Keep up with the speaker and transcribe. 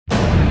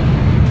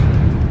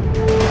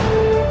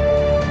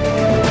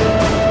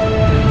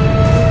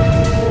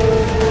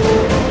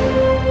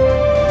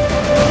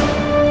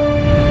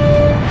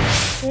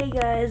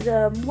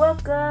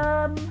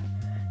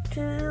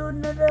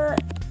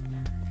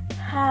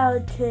how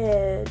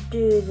to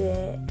do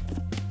that.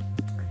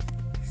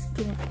 Just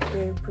get into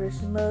third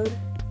person mode.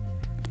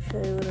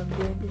 Show you what I'm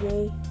doing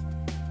today.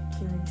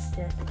 Can't even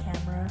stare at the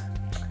camera.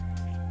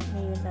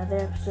 Maybe another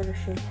episode will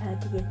show you how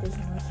to get this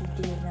unless you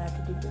didn't know how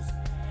to do this.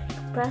 You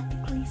can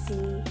practically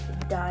see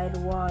dyed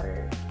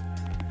water.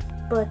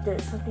 But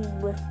there's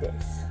something with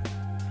this.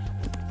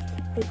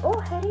 Like, oh,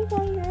 how do you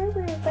dye your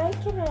armor if I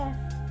can have?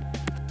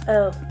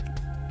 Oh,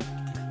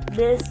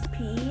 this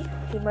PE,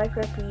 okay,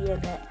 Minecraft PE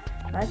and that.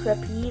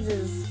 Minecraft PE is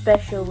a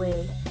special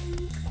way.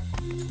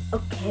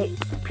 Okay,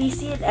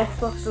 PC and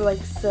Xbox are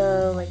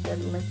so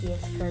unlucky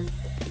because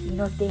you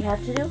know what they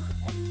have to do?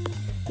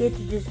 You have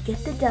to just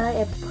get the dye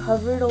and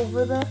hover it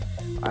over the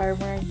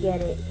armor and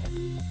get it.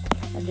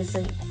 And just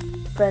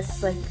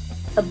press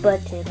a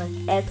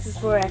button. X is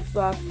for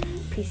Xbox,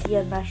 PC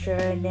I'm not sure,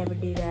 I never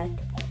do that.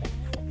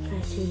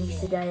 Because who needs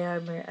to dye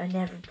armor? I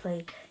never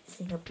play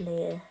single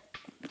player.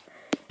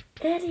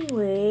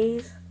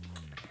 Anyways,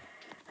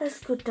 let's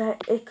go dye.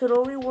 It could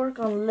only work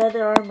on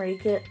leather armor. You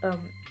could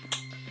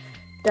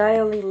dye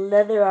only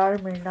leather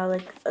armor,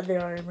 not other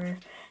armor.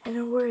 And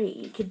don't worry,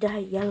 you could dye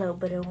yellow,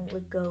 but it won't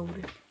look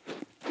gold.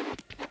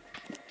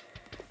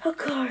 Of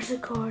course,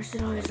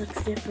 it always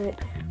looks different.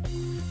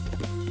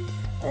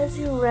 Let's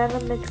do a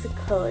random mix of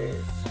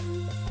colors.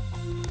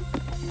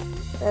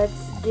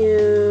 Let's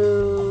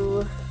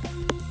do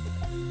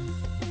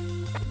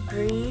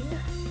green,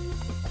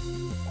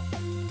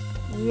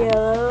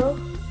 yellow,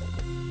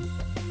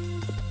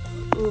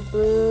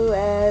 blue,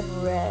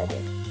 and red.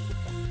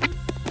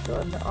 So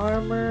on the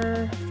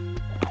armor,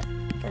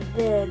 and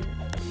then,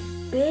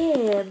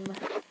 bam!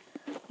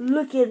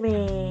 Look at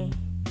me!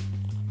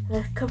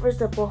 That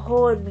covers up a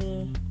hole in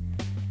me.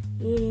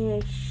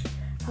 Yes,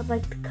 I'm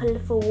like the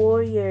colorful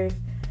warrior.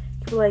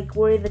 People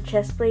wearing the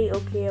chest plate.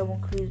 Okay, I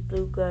won't use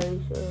blue,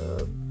 guys.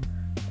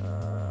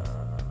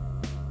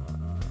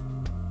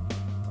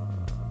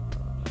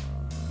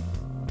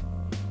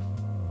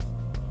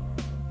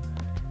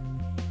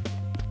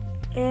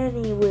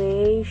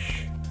 Anyways,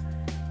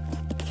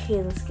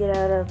 okay, let's get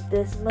out of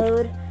this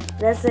mode.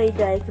 That's how you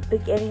die. You can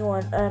pick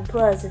anyone.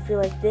 Plus, if you're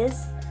like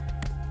this,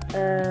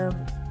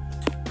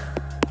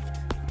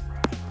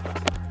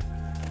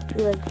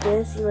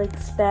 you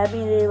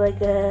spamming it,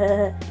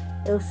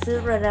 it'll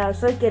soon run out.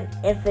 It's like an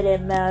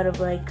infinite amount of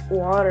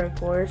water, of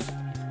course.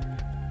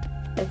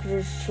 I can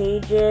just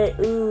change it.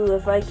 Ooh,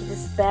 if I can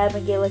just spam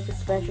and get a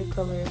special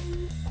color.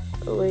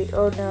 Oh wait,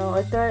 oh no,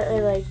 I thought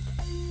I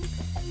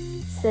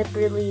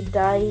separately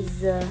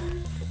dyes the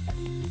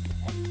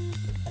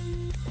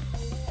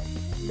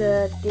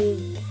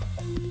thing.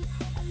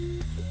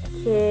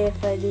 Okay,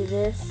 if I do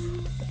this.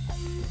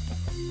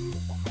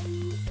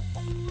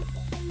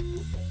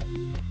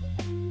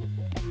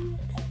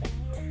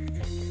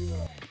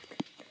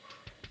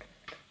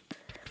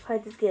 If I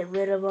just get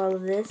rid of all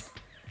of this,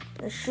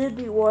 there should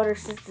be water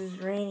since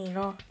it's raining,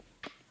 huh?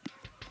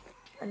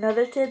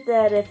 Another tip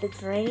that if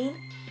it's raining,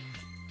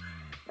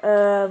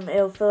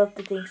 it'll fill up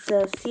the thing.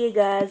 So see you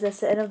guys, that's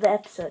the end of the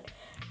episode.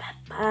 Bye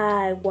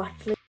bye, watch later.